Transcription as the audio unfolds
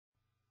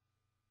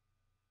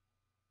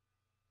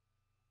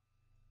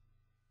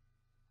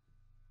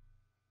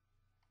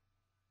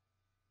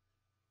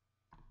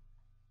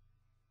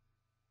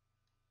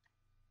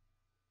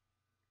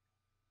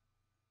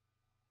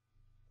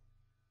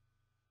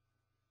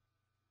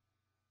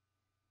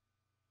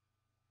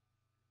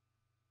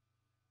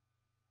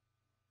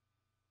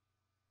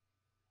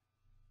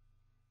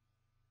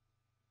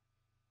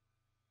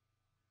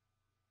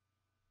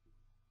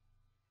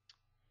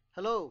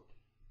Hello,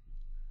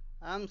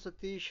 I'm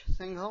Satish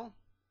Singhal.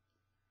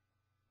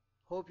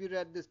 Hope you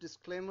read this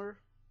disclaimer.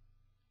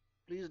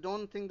 Please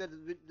don't think that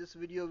this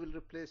video will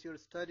replace your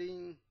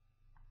studying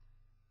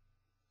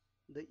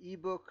the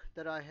ebook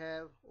that I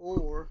have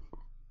or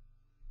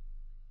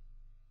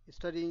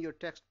studying your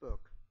textbook.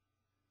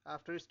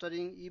 After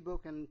studying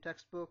ebook and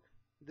textbook,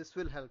 this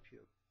will help you.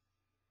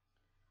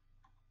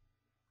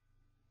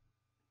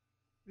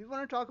 We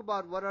want to talk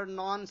about what are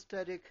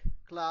non-static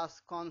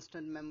class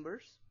constant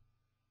members.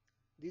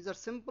 These are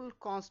simple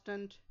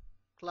constant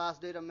class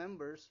data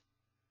members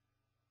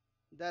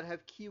that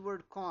have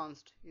keyword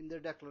const in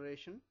their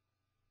declaration.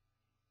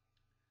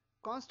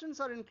 Constants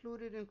are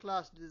included in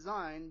class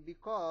design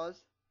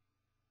because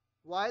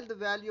while the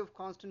value of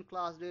constant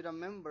class data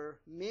member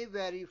may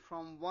vary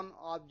from one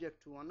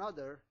object to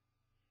another,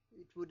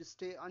 it would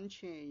stay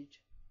unchanged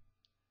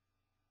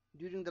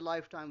during the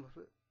lifetime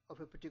of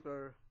a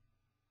particular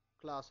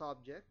class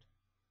object.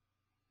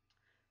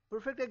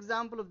 Perfect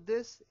example of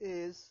this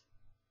is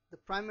the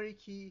primary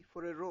key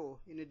for a row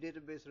in a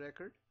database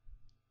record.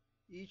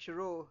 Each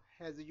row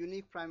has a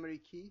unique primary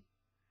key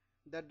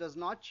that does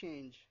not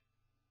change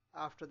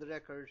after the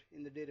record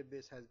in the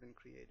database has been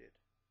created.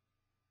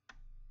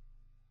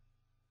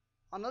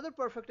 Another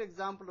perfect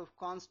example of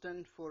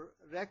constant for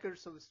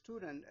records of a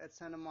student at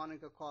Santa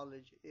Monica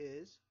College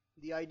is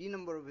the ID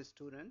number of a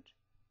student.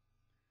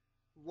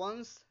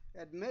 Once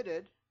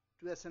admitted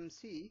to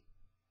SMC,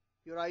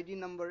 your ID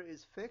number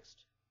is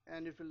fixed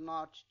and it will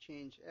not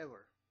change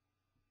ever.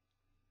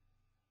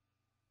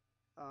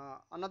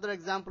 Another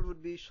example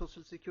would be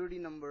social security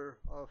number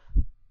of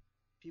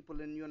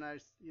people in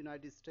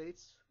United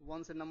States.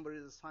 Once a number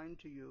is assigned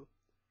to you,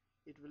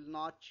 it will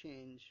not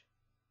change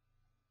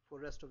for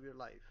the rest of your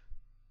life.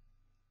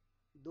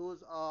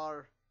 Those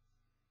are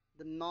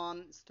the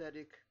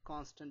non-static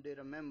constant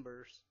data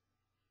members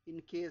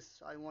in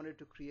case I wanted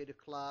to create a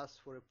class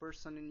for a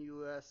person in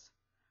US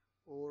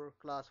or a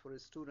class for a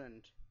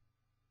student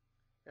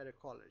at a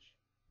college.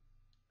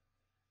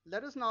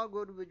 Let us now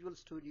go to Visual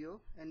Studio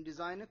and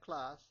design a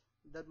class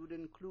that would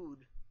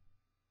include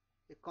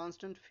a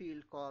constant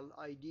field called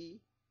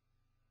ID,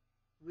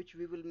 which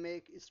we will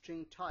make a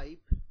string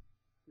type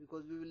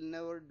because we will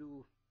never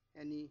do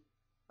any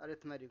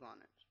arithmetic on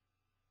it.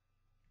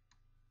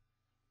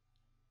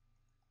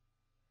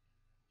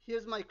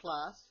 Here's my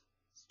class,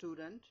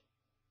 student.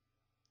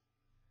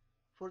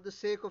 For the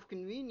sake of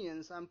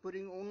convenience, I'm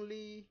putting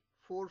only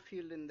 4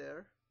 fields in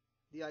there: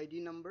 the ID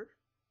number,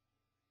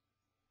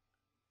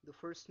 the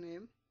first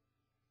name,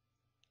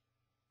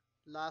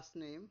 last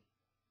name,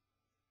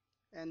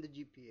 and the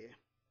GPA.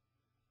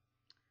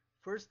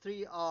 First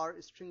 3 are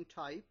string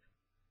type,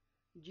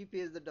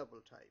 GPA is the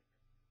double type.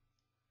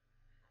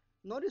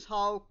 Notice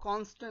how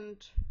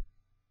constant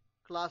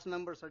class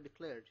members are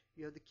declared.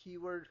 You have the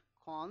keyword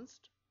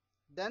const,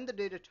 then the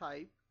data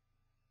type,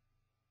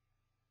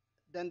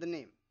 then the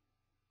name.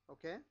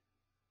 Okay?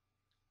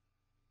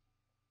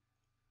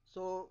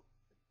 So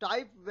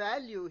type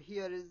value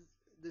here is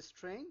the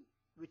string,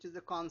 which is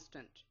a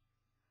constant,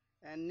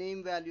 and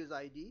name value is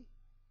ID.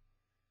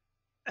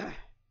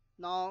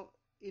 Now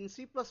in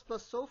C++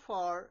 so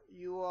far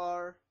you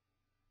are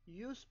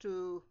used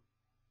to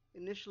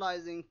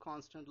initializing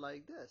constant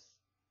like this.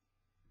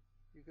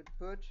 You could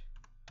put,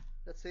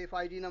 let's say if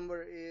ID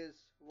number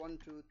is 1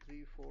 2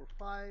 3 4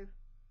 5,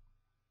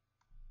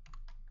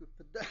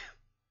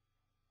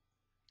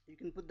 you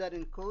can put that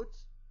in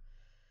quotes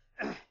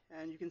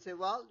and you can say,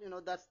 well,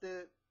 that's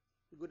the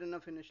good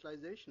enough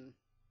initialization.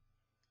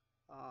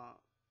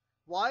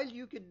 While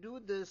you could do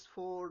this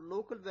for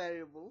local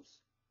variables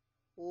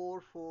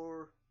or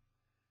for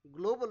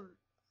global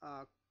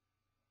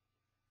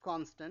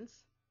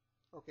constants,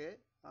 okay,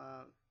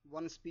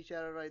 one speech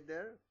error right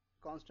there,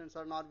 constants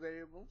are not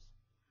variables.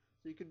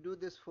 So you could do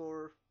this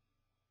for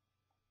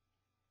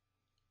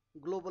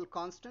global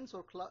constants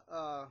or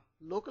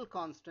local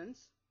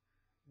constants.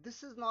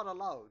 This is not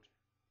allowed.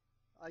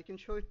 I can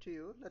show it to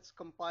you. Let's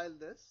compile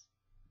this.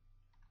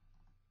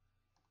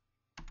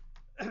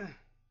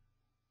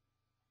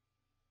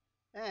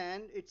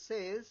 And it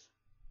says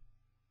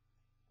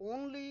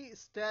only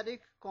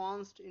static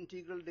const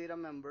integral data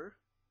member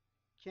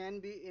can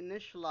be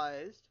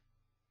initialized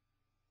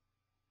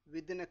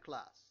within a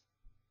class.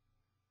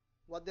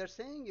 What they're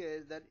saying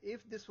is that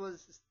if this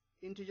was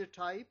integer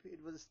type, it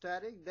was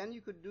static, then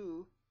you could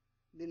do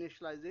the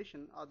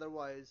initialization,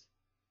 otherwise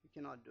you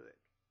cannot do it.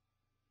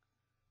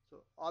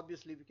 So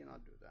obviously we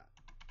cannot do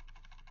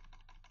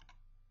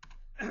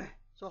that.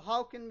 So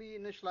how can we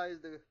initialize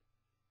the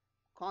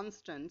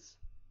constants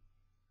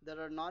that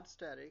are not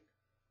static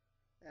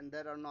and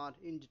that are not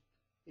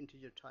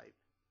integer type?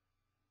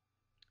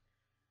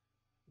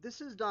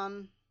 This is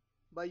done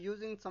by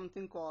using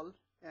something called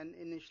an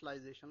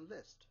initialization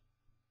list.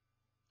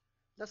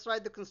 Let's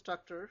write the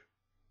constructor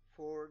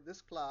for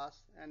this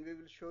class and we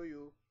will show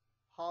you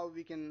how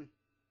we can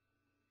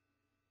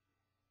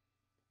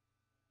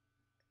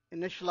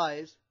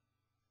initialize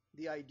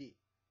the ID.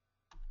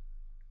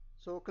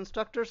 So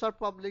constructors are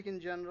public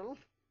in general.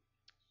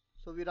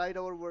 So we write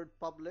our word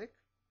public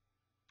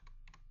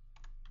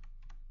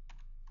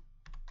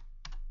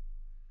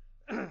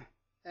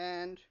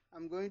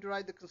going to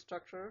write the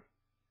constructor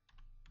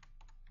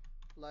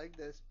like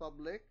this: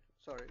 public,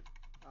 sorry,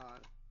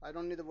 I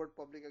don't need the word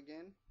public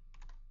again,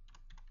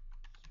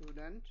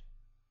 student.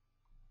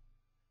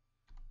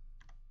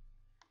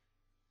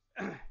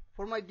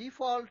 For my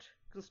default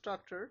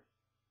constructor,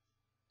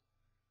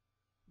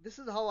 this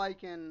is how I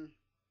can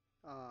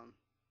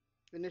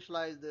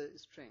initialize the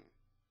string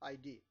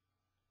ID.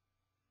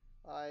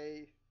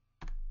 I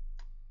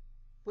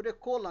put a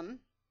colon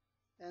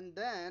and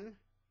then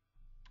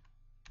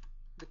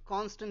the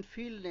constant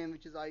field name,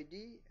 which is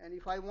ID, and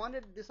if I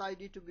wanted this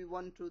ID to be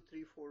 1 2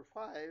 3 4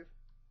 5,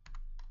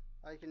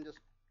 I can just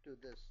do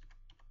this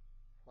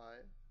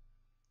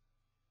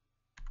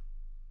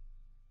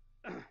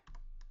 5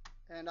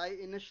 and I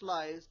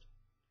initialized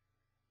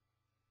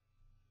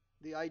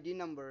the ID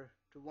number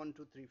to 1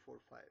 2 3 4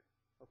 5.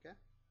 Okay,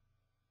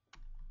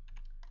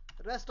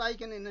 the rest I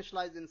can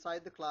initialize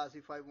inside the class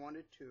if I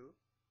wanted to.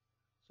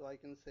 So I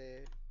can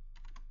say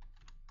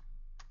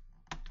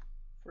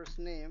first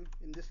name,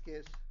 in this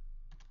case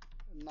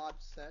not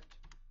set,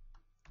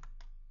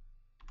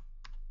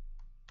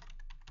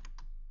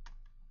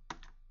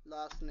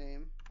 last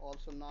name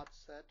also not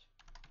set,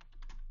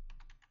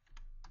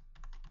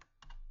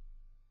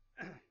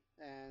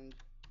 and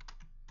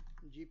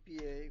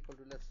GPA equal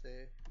to, let's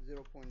say,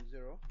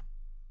 0.0,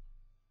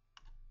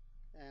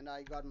 and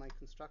I got my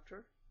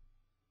constructor.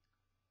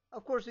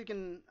 Of course, you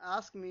can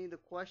ask me the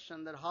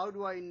question that how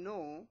do I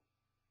know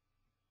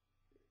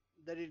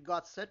that it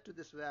got set to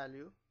this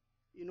value?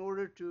 In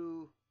order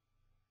to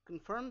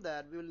confirm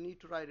that, we will need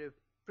to write a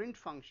print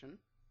function.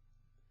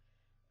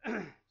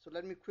 So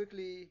let me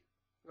quickly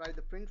write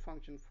the print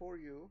function for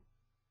you.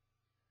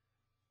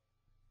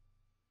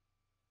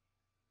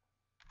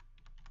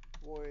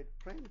 Void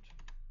print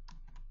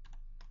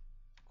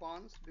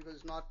const, because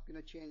it's not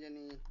going to change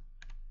any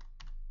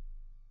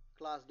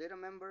class data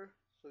member,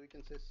 so we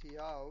can say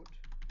cout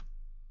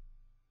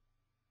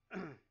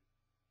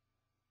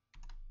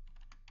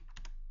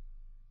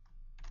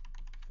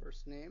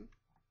first name,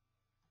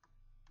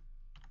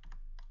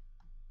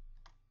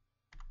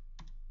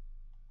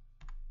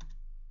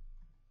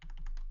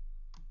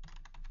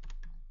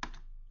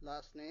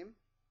 last name,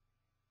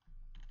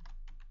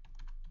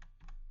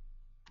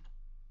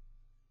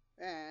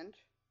 and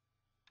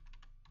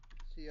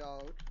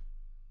cout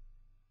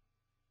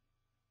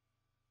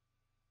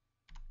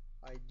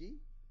ID,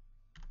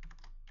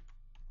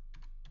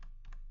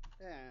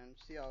 and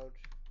cout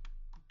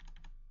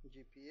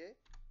GPA.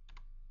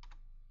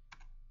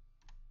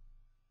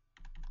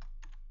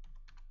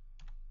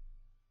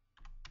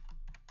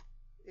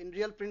 In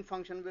real print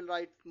function we'll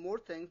write more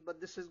things, but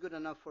this is good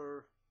enough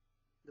for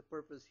the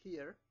purpose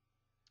here.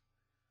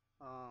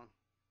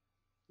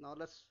 Now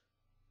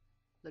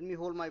let me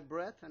hold my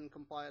breath and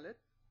compile it.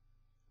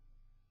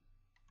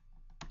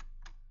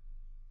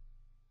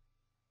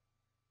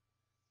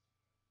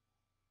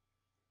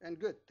 And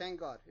good,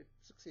 thank God, it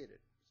succeeded.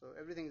 So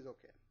everything is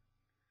okay.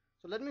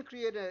 So let me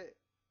create a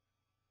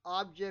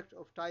object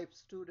of type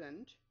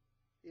student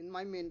in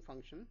my main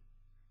function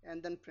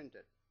and then print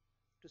it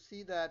to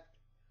see that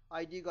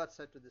ID got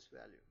set to this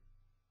value.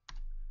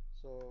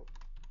 So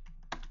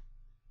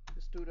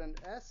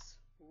student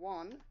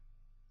S1,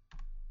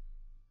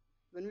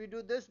 when we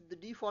do this, the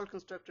default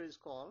constructor is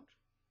called,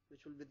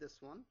 which will be this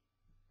one,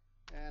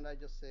 and I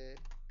just say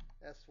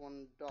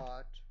S1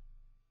 dot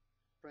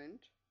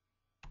print,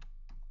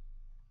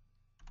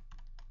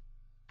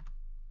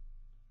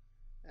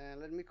 and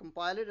let me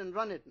compile it and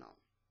run it now.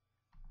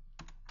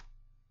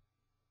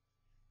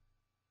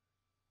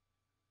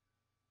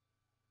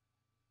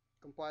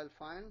 Compile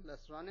fine,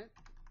 let's run it,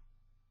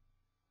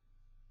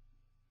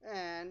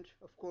 and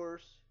of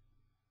course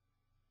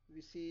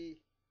we see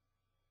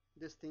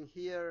this thing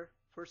here: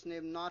 first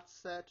name not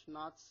set,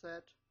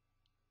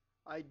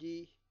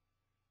 ID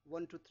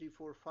 1 2 3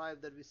 4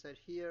 5 that we set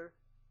here,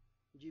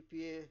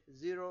 GPA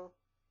 0,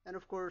 and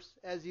of course,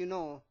 as you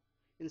know,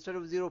 instead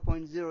of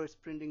 0.0 it's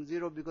printing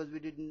 0 because we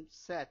didn't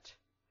set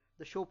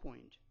the show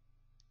point,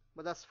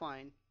 but that's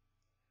fine.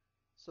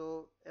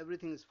 So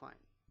everything is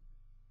fine.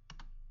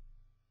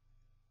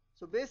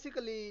 So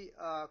basically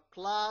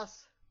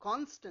class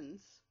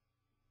constants,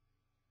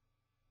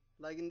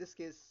 like in this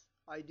case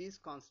ID is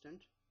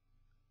constant,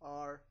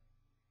 are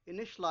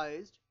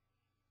initialized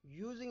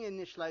using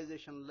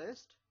initialization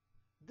list.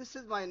 This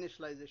is my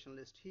initialization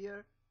list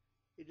here.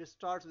 It just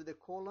starts with a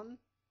colon,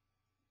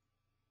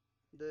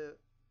 the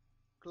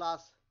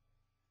class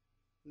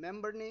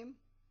member name,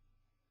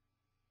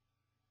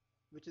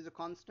 which is a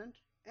constant,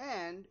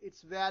 and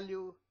its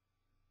value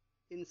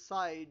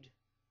inside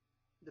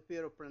the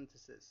pair of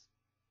parentheses.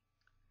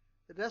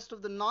 The rest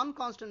of the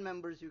non-constant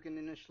members you can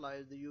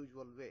initialize the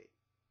usual way.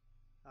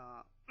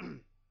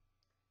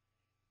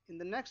 In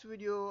the next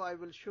video I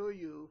will show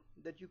you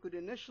that you could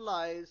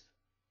initialize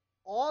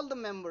all the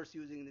members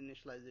using the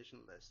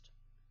initialization list,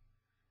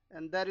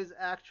 and that is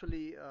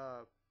actually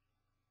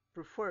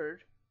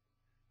preferred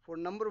for a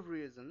number of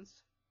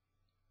reasons.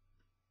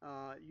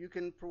 You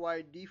can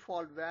provide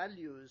default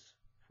values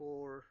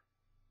for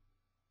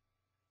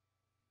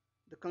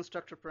the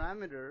constructor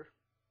parameter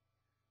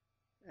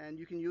and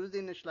you can use the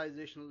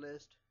initialization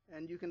list,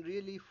 and you can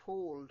really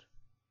fold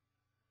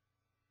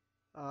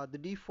the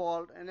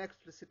default and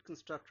explicit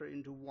constructor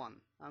into one.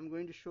 I'm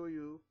going to show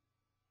you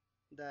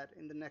that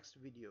in the next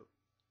video.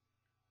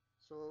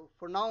 So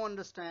for now,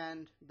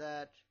 understand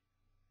that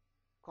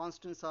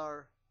constants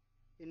are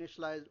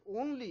initialized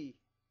only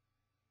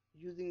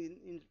using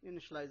the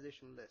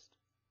initialization list.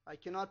 I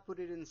cannot put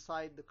it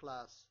inside the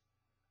class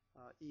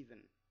even.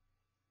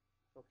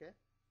 Okay?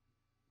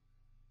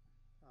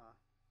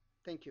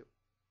 Thank you.